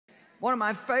One of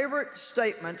my favorite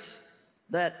statements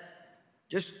that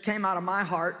just came out of my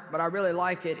heart, but I really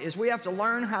like it, is we have to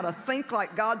learn how to think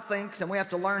like God thinks, and we have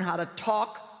to learn how to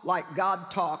talk like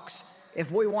God talks if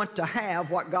we want to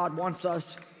have what God wants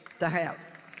us to have.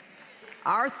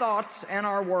 Our thoughts and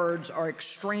our words are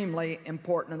extremely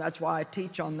important, and that's why I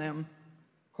teach on them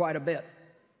quite a bit.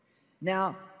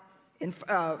 Now, in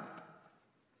 2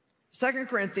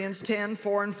 Corinthians 10,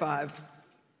 4 and 5,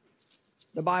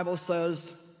 the Bible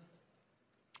says,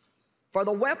 "For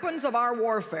the weapons of our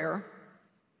warfare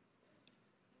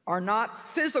are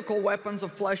not physical weapons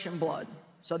of flesh and blood,"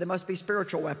 so they must be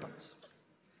spiritual weapons.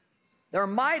 "They're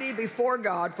mighty before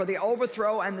God for the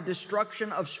overthrow and the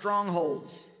destruction of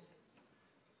strongholds.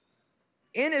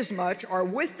 Inasmuch, or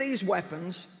with these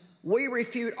weapons, we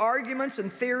refute arguments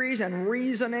and theories and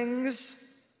reasonings."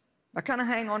 I kind of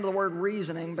hang on to the word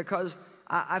reasoning because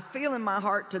I feel in my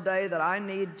heart today that I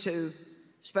need to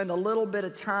spend a little bit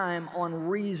of time on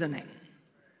reasoning.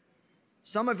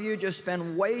 Some of you just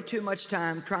spend way too much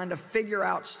time trying to figure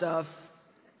out stuff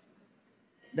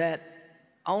that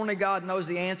only God knows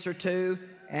the answer to,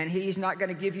 and He's not going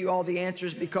to give you all the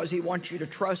answers because He wants you to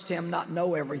trust Him, not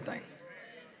know everything.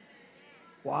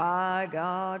 Why,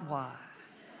 God, why?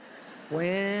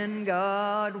 When,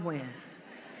 God, when?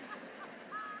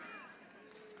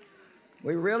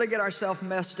 We really get ourselves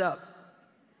messed up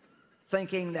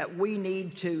thinking that we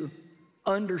need to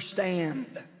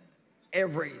understand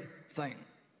everything.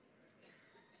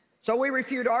 So we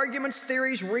refute arguments,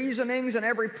 theories, reasonings, and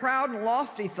every proud and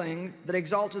lofty thing that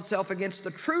exalts itself against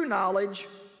the true knowledge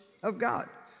of God.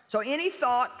 So any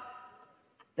thought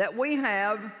that we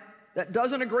have that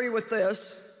doesn't agree with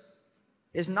this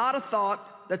is not a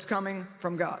thought that's coming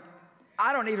from God.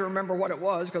 I don't even remember what it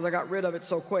was because I got rid of it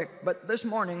so quick. But this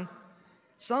morning,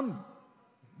 some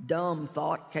dumb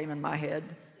thought came in my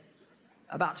head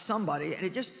about somebody, and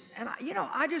it just, and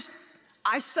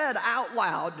I said out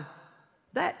loud,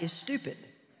 "That is stupid."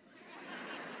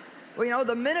 Well,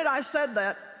 the minute I said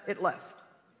that, it left.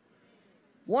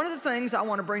 One of the things I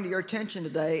want to bring to your attention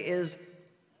today is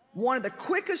one of the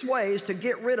quickest ways to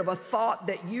get rid of a thought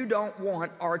that you don't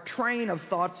want, or a train of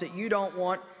thoughts that you don't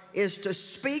want, is to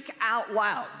speak out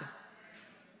loud.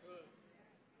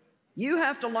 You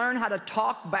have to learn how to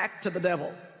talk back to the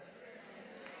devil.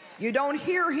 You don't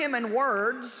hear him in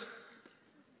words.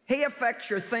 He affects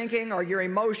your thinking or your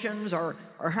emotions or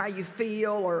how you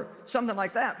feel or something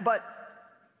like that. But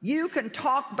you can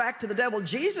talk back to the devil.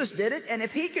 Jesus did it, and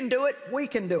if he can do it, we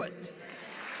can do it.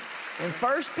 In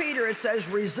 1 Peter it says,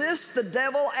 "Resist the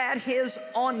devil at his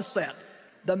onset,"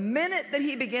 the minute that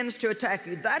he begins to attack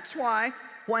you. That's why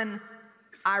when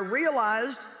I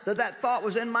realized that that thought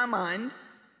was in my mind,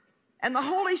 and the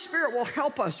Holy Spirit will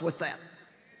help us with that.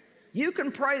 You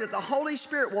can pray that the Holy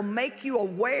Spirit will make you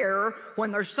aware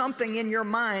when there's something in your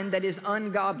mind that is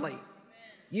ungodly.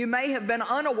 You may have been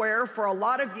unaware for a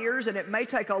lot of years, and it may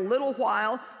take a little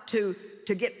while to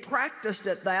get practiced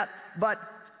at that, but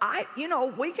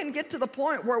we can get to the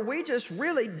point where we just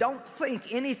really don't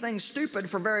think anything stupid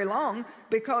for very long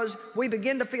because we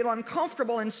begin to feel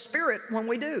uncomfortable in spirit when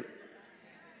we do.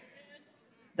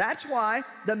 That's why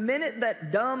the minute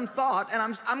that dumb thought,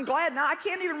 and I'm glad now, I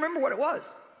can't even remember what it was.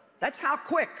 That's how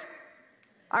quick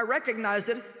I recognized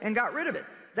it and got rid of it.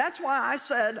 That's why I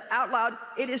said out loud,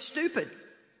 "It is stupid."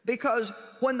 Because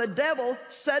when the devil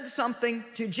said something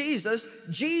to Jesus,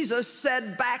 Jesus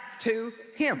said back to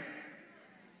him,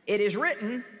 "It is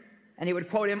written," and he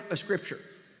would quote him a scripture.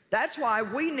 That's why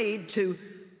we need to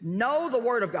know the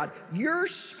Word of God. Your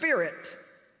spirit,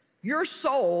 your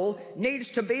soul needs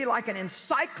to be like an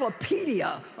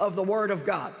encyclopedia of the Word of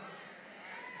God.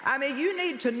 I mean, you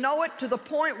need to know it to the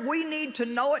point, we need to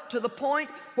know it to the point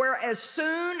where as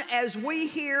soon as we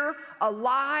hear a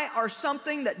lie or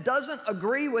something that doesn't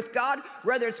agree with God,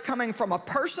 whether it's coming from a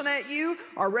person at you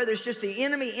or whether it's just the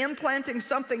enemy implanting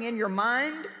something in your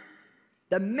mind,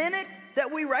 the minute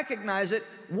that we recognize it,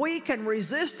 we can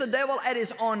resist the devil at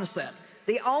his onset.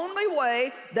 The only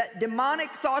way that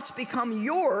demonic thoughts become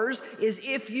yours is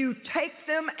if you take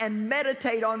them and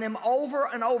meditate on them over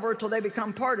and over till they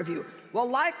become part of you. Well,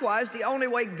 likewise, the only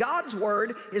way God's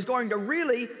Word is going to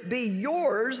really be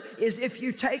yours is if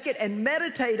you take it and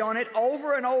meditate on it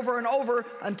over and over and over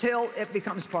until it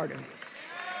becomes part of you.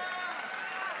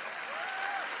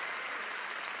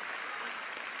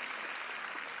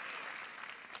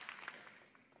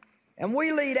 And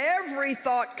we lead every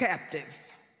thought captive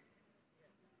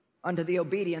unto the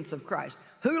obedience of Christ.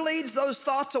 Who leads those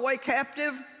thoughts away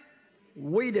captive?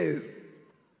 We do.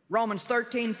 Romans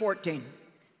 13:14.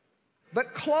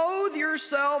 "But clothe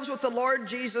yourselves with the Lord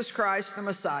Jesus Christ, the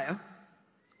Messiah."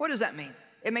 What does that mean?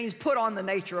 It means put on the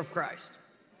nature of Christ.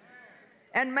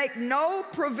 And make no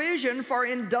provision for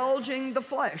indulging the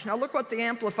flesh. Now look what the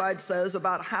Amplified says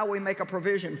about how we make a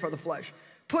provision for the flesh.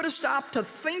 Put a stop to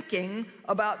thinking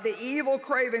about the evil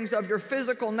cravings of your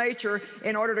physical nature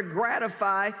in order to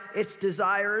gratify its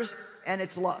desires and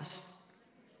its lusts.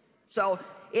 So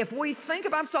if we think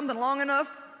about something long enough,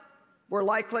 we're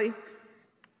likely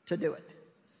to do it.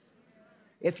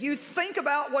 If you think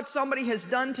about what somebody has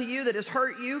done to you that has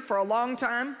hurt you for a long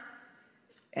time,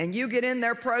 and you get in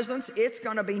their presence, it's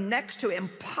going to be next to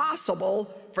impossible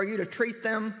for you to treat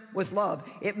them with love.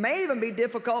 It may even be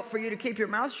difficult for you to keep your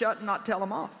mouth shut and not tell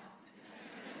them off.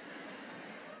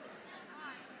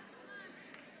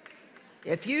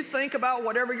 If you think about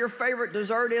whatever your favorite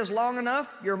dessert is long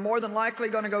enough, you're more than likely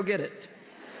going to go get it.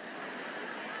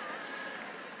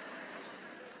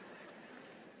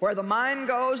 Where the mind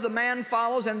goes, the man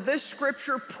follows, and this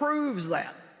scripture proves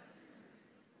that.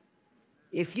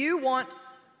 If you want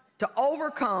to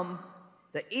overcome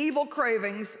the evil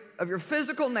cravings of your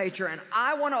physical nature, and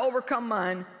I want to overcome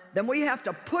mine, then we have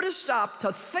to put a stop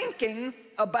to thinking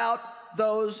about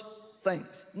those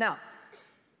things. Now,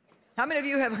 how many of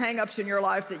you have hang-ups in your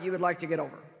life that you would like to get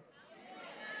over?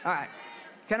 All right.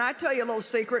 Can I tell you a little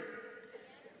secret?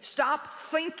 Stop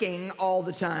thinking all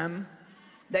the time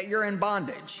that you're in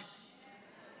bondage,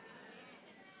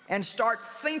 and start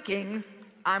thinking,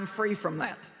 I'm free from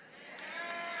that.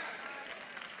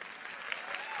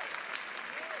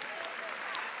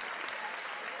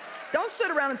 Don't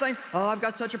sit around and think, oh, I've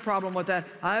got such a problem with that.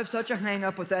 I have such a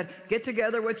hang-up with that. Get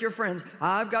together with your friends.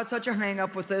 I've got such a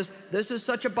hang-up with this. This is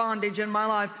such a bondage in my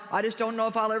life. I just don't know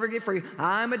if I'll ever get free.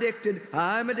 I'm addicted.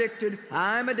 I'm addicted.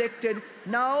 I'm addicted.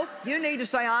 No, you need to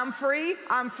say, I'm free.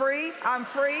 I'm free. I'm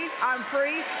free. I'm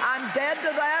free. I'm dead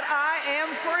to that. I am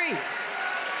free.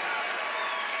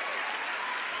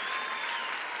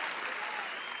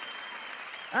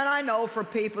 And I know for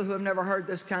people who have never heard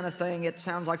this kind of thing, it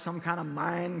sounds like some kind of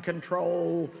mind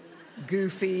control,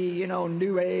 goofy,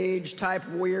 new age type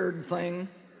weird thing.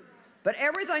 But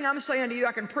everything I'm saying to you,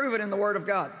 I can prove it in the Word of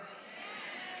God.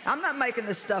 I'm not making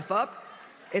this stuff up.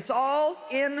 It's all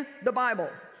in the Bible.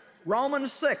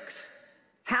 Romans 6.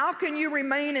 How can you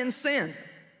remain in sin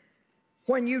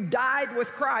when you died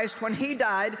with Christ, when He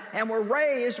died, and were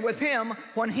raised with Him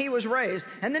when He was raised?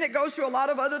 And then it goes through a lot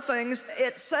of other things.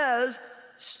 It says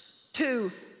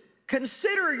to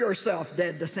consider yourself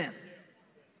dead to sin.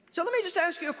 So let me just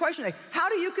ask you a question today. How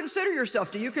do you consider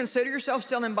yourself? Do you consider yourself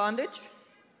still in bondage?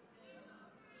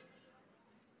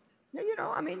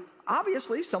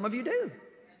 Obviously some of you do.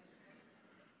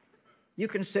 You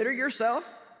consider yourself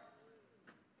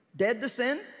dead to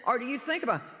sin? Or do you think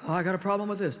about, oh, I got a problem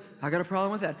with this, I got a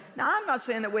problem with that? Now, I'm not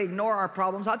saying that we ignore our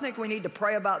problems. I think we need to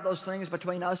pray about those things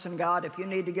between us and God. If you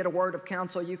need to get a word of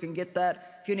counsel, you can get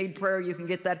that. If you need prayer, you can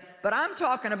get that. But I'm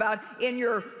talking about in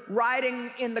your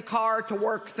riding in the car to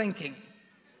work thinking,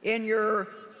 in your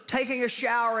taking a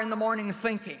shower in the morning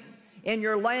thinking, in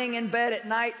your laying in bed at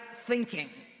night thinking.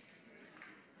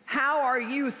 How are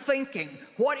you thinking?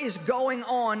 What is going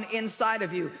on inside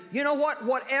of you? You know what?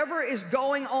 Whatever is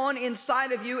going on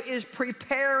inside of you is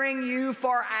preparing you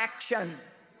for action.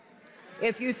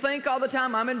 If you think all the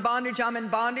time, I'm in bondage,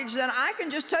 then I can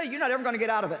just tell you, you're not ever going to get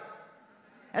out of it.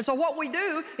 And so what we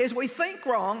do is we think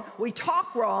wrong, we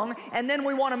talk wrong, and then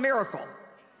we want a miracle.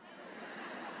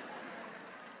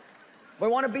 We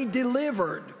want to be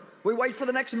delivered. We wait for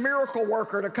the next miracle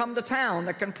worker to come to town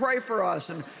that can pray for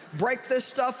us and break this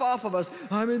stuff off of us.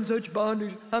 I'm in such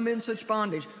bondage. I'm in such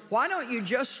bondage. Why don't you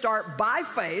just start by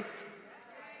faith?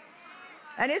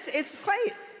 And it's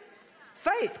faith.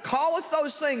 Faith. Calleth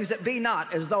those things that be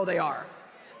not as though they are.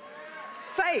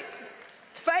 Faith.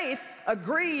 Faith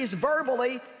agrees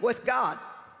verbally with God.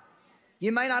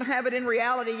 You may not have it in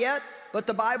reality yet, but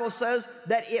the Bible says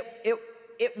that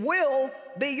it will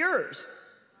be yours.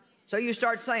 So you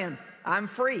start saying, I'm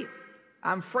free.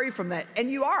 I'm free from that. And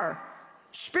you are.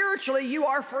 Spiritually, you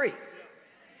are free.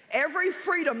 Every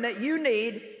freedom that you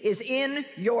need is in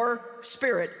your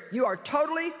spirit. You are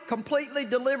totally, completely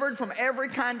delivered from every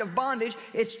kind of bondage.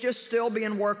 It's just still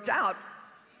being worked out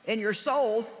in your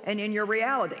soul and in your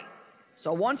reality.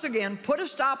 So once again, put a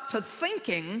stop to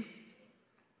thinking.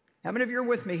 How many of you are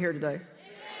with me here today?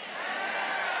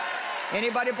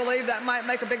 Anybody believe that might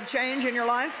make a big change in your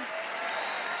life?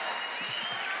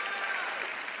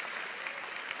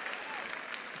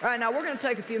 All right, now we're going to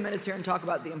take a few minutes here and talk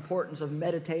about the importance of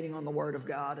meditating on the Word of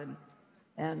God.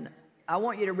 And I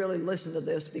want you to really listen to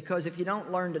this, because if you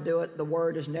don't learn to do it, the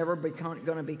Word is never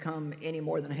going to become any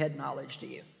more than head knowledge to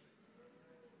you.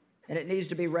 And it needs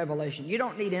to be revelation. You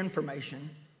don't need information.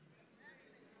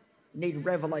 You need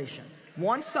revelation.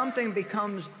 Once something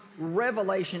becomes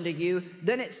revelation to you,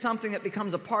 then it's something that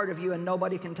becomes a part of you and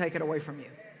nobody can take it away from you.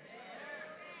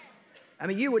 I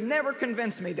mean, you would never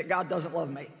convince me that God doesn't love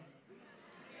me.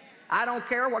 I don't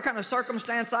care what kind of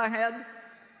circumstance I had.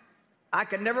 I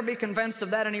could never be convinced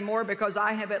of that anymore because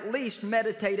I have at least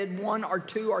meditated 1 or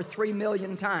 2 or 3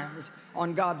 million times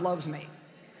on God loves me.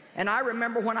 And I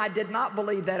remember when I did not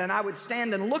believe that, and I would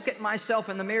stand and look at myself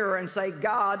in the mirror and say,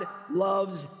 God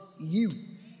loves you.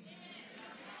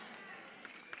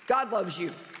 God loves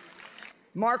you.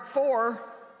 Mark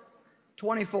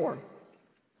 4:24.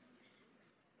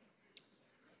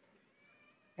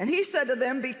 And he said to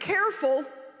them, be careful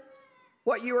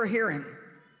what you are hearing.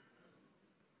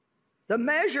 The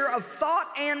measure of thought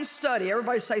and study,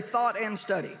 everybody say thought and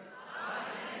study,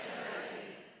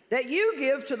 that you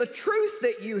give to the truth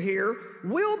that you hear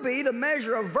will be the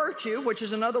measure of virtue, which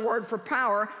is another word for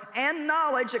power, and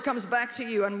knowledge that comes back to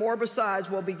you, and more besides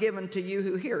will be given to you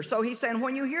who hear. So he's saying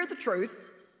when you hear the truth,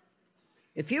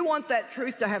 if you want that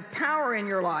truth to have power in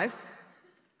your life,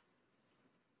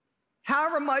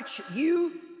 however much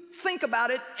you think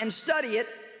about it and study it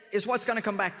is what's going to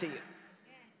come back to you.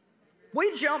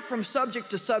 We jump from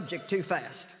subject to subject too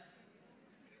fast.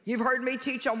 You've heard me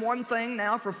teach on one thing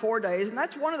now for 4 days, and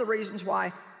that's one of the reasons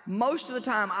why most of the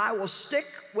time I will stick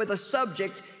with a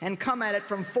subject and come at it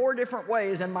from 4 different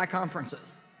ways in my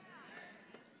conferences.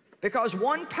 Because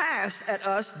one pass at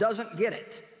us doesn't get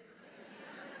it.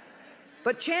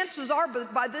 But chances are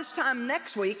by this time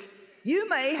next week, you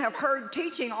may have heard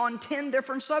teaching on 10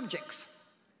 different subjects.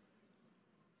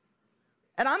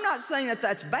 And I'm not saying that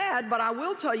that's bad, but I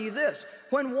will tell you this.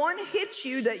 When one hits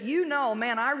you that you know,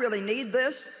 man, I really need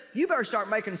this, you better start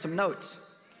making some notes.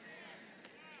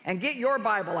 And get your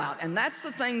Bible out. And that's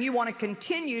the thing you want to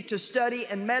continue to study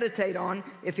and meditate on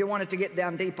if you want it to get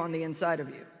down deep on the inside of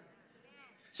you.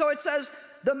 So it says,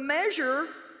 the measure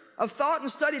of thought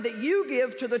and study that you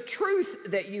give to the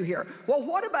truth that you hear. Well,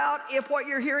 what about if what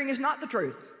you're hearing is not the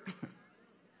truth?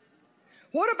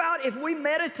 What about if we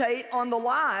meditate on the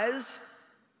lies,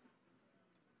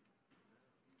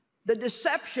 the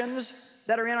deceptions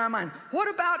that are in our mind? What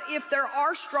about if there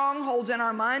are strongholds in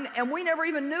our mind and we never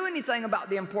even knew anything about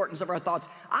the importance of our thoughts?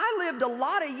 I lived a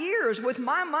lot of years with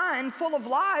my mind full of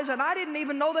lies and I didn't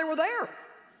even know they were there.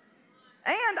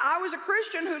 And I was a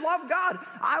Christian who loved God.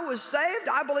 I was saved.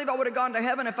 I believe I would have gone to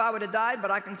heaven if I would have died,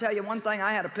 but I can tell you one thing,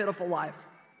 I had a pitiful life.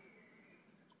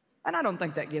 And I don't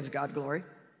think that gives God glory.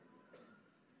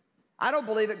 I don't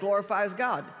believe it glorifies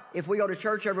God if we go to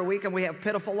church every week and we have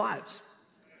pitiful lives.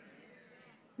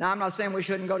 Now, I'm not saying we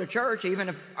shouldn't go to church. Even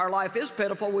if our life is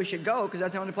pitiful, we should go because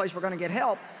that's the only place we're going to get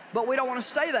help. But we don't want to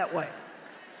stay that way.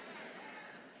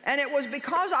 And it was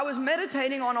because I was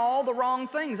meditating on all the wrong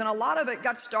things. And a lot of it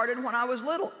got started when I was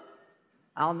little.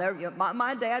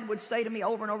 My dad would say to me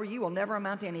over and over, you will never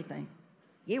amount to anything.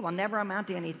 You will never amount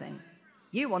to anything.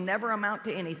 You will never amount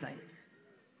to anything.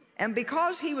 And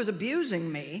because he was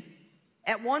abusing me,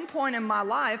 at one point in my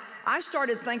life, I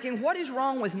started thinking, what is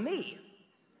wrong with me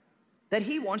that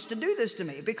he wants to do this to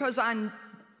me? Because I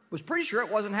was pretty sure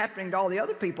it wasn't happening to all the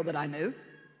other people that I knew.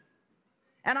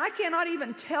 And I cannot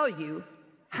even tell you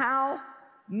how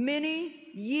many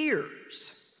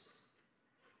years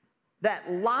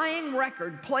that lying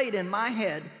record played in my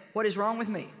head. What is wrong with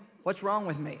me? What's wrong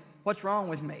with me? What's wrong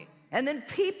with me? And then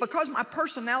people, because my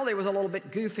personality was a little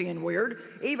bit goofy and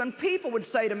weird, even people would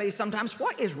say to me sometimes,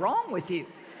 what is wrong with you?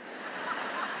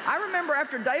 I remember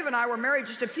after Dave and I were married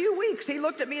just a few weeks, he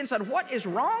looked at me and said, what is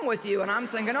wrong with you? And I'm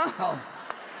thinking, oh.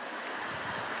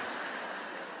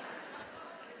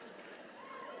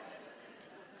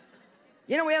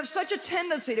 You know, we have such a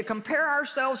tendency to compare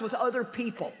ourselves with other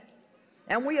people.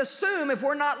 And we assume if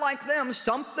we're not like them,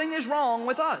 something is wrong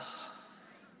with us.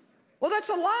 Well, that's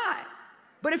a lie.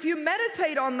 But if you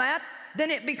meditate on that,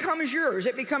 then it becomes yours.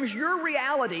 It becomes your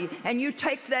reality, and you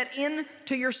take that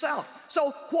into yourself.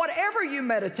 So whatever you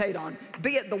meditate on,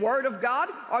 be it the Word of God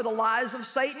or the lies of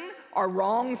Satan or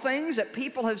wrong things that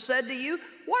people have said to you,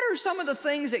 what are some of the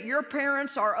things that your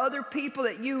parents or other people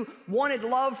that you wanted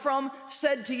love from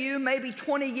said to you maybe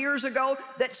 20 years ago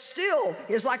that still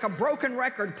is like a broken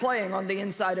record playing on the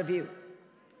inside of you?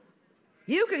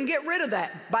 You can get rid of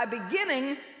that by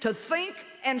beginning to think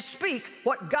and speak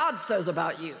what God says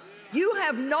about you. You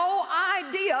have no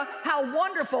idea how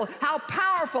wonderful, how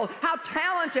powerful, how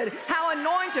talented, how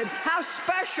anointed, how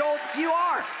special you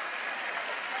are.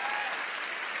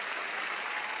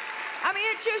 I mean,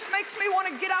 it just makes me want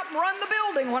to get up and run the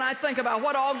building when I think about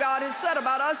what all God has said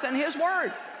about us in His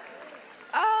Word.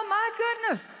 Oh, my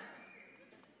goodness.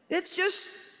 It's just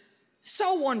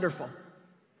so wonderful.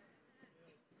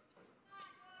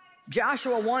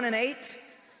 Joshua 1 and 8.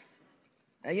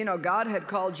 Now, you know, God had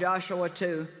called Joshua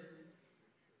to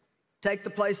take the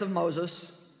place of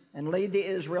Moses and lead the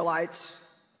Israelites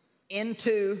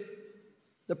into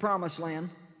the promised land.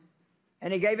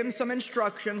 And he gave him some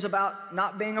instructions about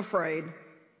not being afraid.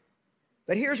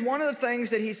 But here's one of the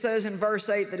things that he says in verse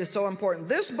 8 that is so important.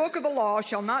 This book of the law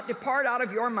shall not depart out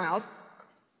of your mouth,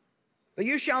 but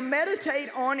you shall meditate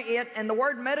on it. And the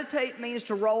word meditate means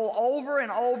to roll over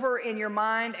and over in your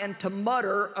mind and to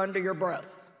mutter under your breath.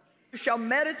 You shall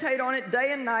meditate on it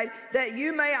day and night, that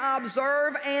you may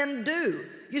observe and do.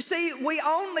 You see, we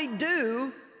only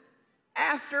do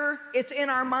after it's in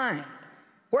our mind.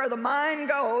 Where the mind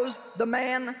goes, the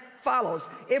man follows.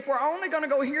 If we're only going to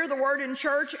go hear the word in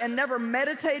church and never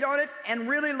meditate on it and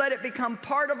really let it become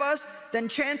part of us, then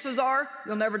chances are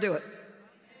you'll never do it.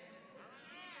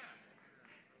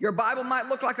 Your Bible might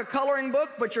look like a coloring book,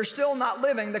 but you're still not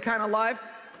living the kind of life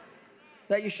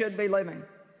that you should be living.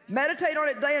 Meditate on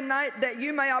it day and night, that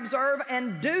you may observe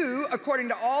and do according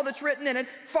to all that's written in it.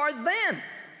 For then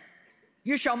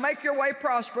you shall make your way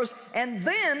prosperous, and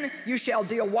then you shall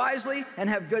deal wisely and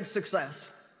have good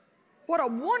success. What a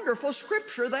wonderful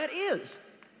scripture that is.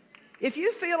 If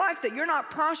you feel like that you're not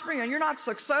prospering and you're not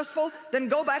successful, then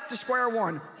go back to square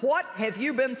one. What have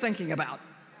you been thinking about?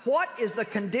 What is the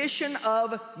condition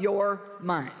of your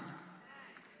mind?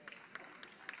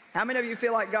 How many of you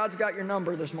feel like God's got your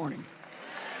number this morning?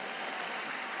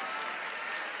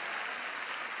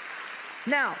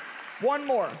 Now, one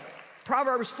more.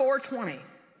 Proverbs 4:20.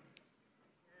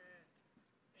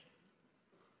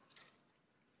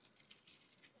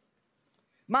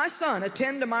 My son,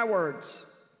 attend to my words.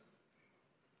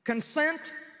 Consent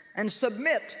and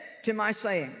submit to my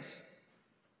sayings.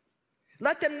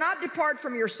 Let them not depart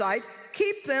from your sight.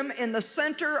 Keep them in the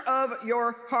center of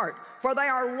your heart. For they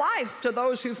are life to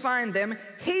those who find them,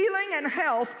 healing and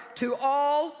health to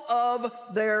all of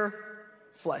their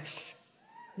flesh.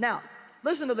 Now,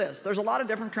 listen to this. There's a lot of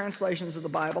different translations of the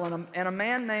Bible, and a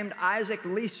man named Isaac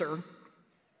Leeser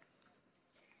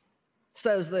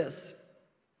says this.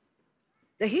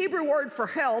 The Hebrew word for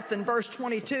health in verse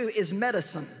 22 is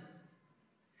medicine.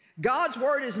 God's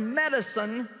word is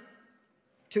medicine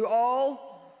to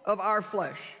all of our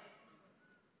flesh.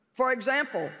 For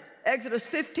example, Exodus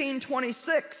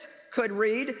 15:26 could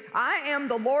read, I am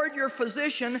the Lord your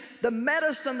physician. The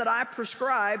medicine that I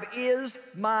prescribe is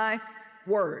my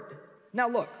word. Now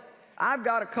look, I've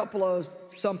got a couple of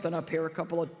something up here, a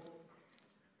couple of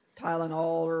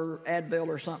Tylenol or Advil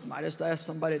or something. I just asked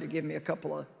somebody to give me a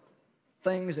couple of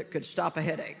things that could stop a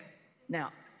headache.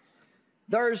 Now,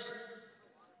 there's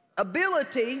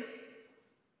ability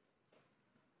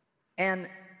and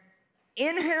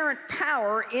inherent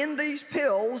power in these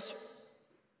pills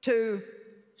to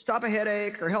stop a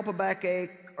headache or help a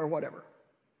backache or whatever.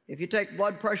 If you take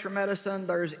blood pressure medicine,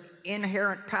 there's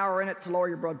inherent power in it to lower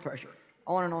your blood pressure.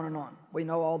 On and on and on. We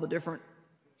know all the different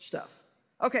stuff.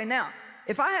 Okay, now,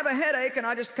 if I have a headache and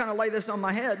I just kind of lay this on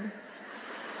my head,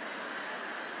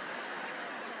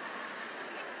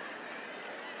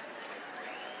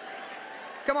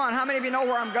 come on, how many of you know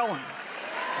where I'm going?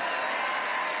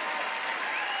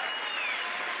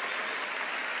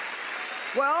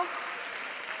 Well,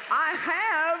 I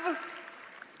have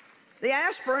the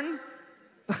aspirin,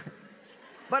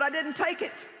 but I didn't take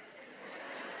it.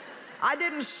 I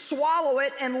didn't swallow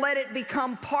it and let it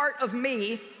become part of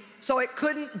me so it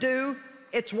couldn't do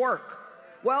its work.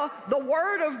 Well, the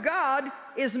Word of God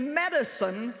is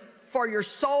medicine for your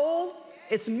soul.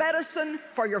 It's medicine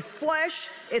for your flesh.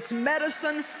 It's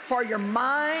medicine for your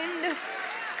mind.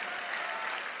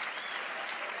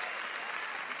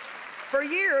 For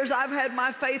years, I've had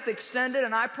my faith extended,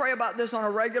 and I pray about this on a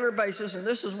regular basis, and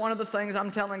this is one of the things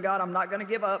I'm telling God I'm not going to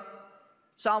give up.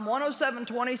 Psalm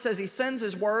 107:20 says he sends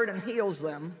his word and heals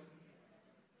them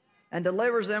and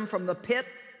delivers them from the pit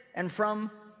and from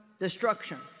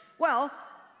destruction. Well,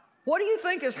 what do you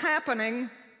think is happening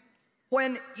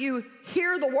when you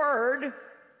hear the word,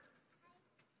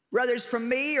 whether it's from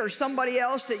me or somebody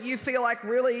else that you feel like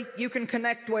really you can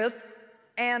connect with,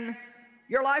 and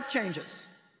your life changes?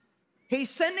 He's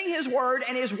sending his word,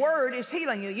 and his word is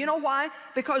healing you. You know why?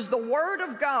 Because the word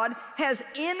of God has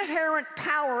inherent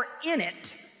power in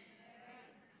it.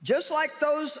 Just like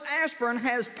those aspirin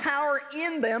has power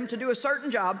in them to do a certain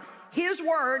job, his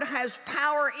word has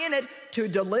power in it to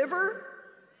deliver,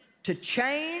 to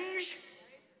change,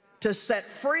 to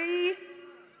set free,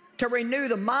 to renew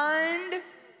the mind,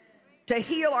 to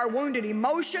heal our wounded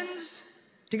emotions,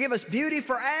 to give us beauty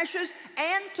for ashes,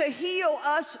 and to heal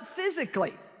us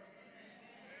physically.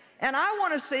 And I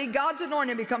want to see God's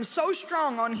anointing become so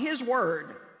strong on his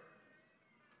word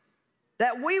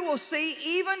that we will see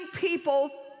even people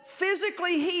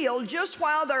physically healed just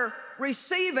while they're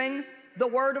receiving the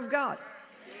Word of God.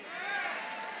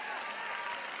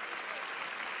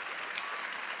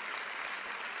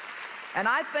 And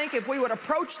I think if we would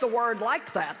approach the Word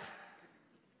like that,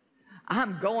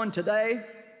 I'm going today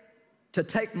to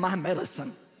take my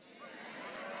medicine.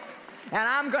 And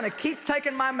I'm going to keep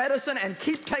taking my medicine and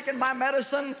keep taking my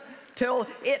medicine till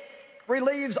it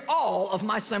relieves all of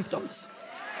my symptoms.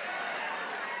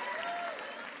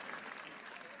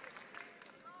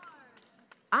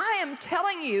 I am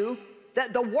telling you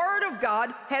that the Word of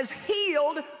God has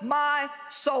healed my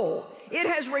soul. It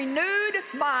has renewed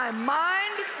my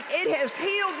mind. It has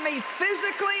healed me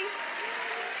physically.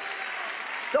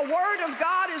 The Word of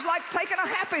God is like taking a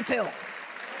happy pill.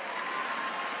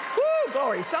 Woo,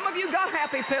 glory. Some of you got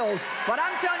happy pills, but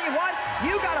I'm telling you what,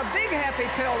 you got a big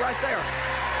happy pill right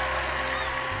there.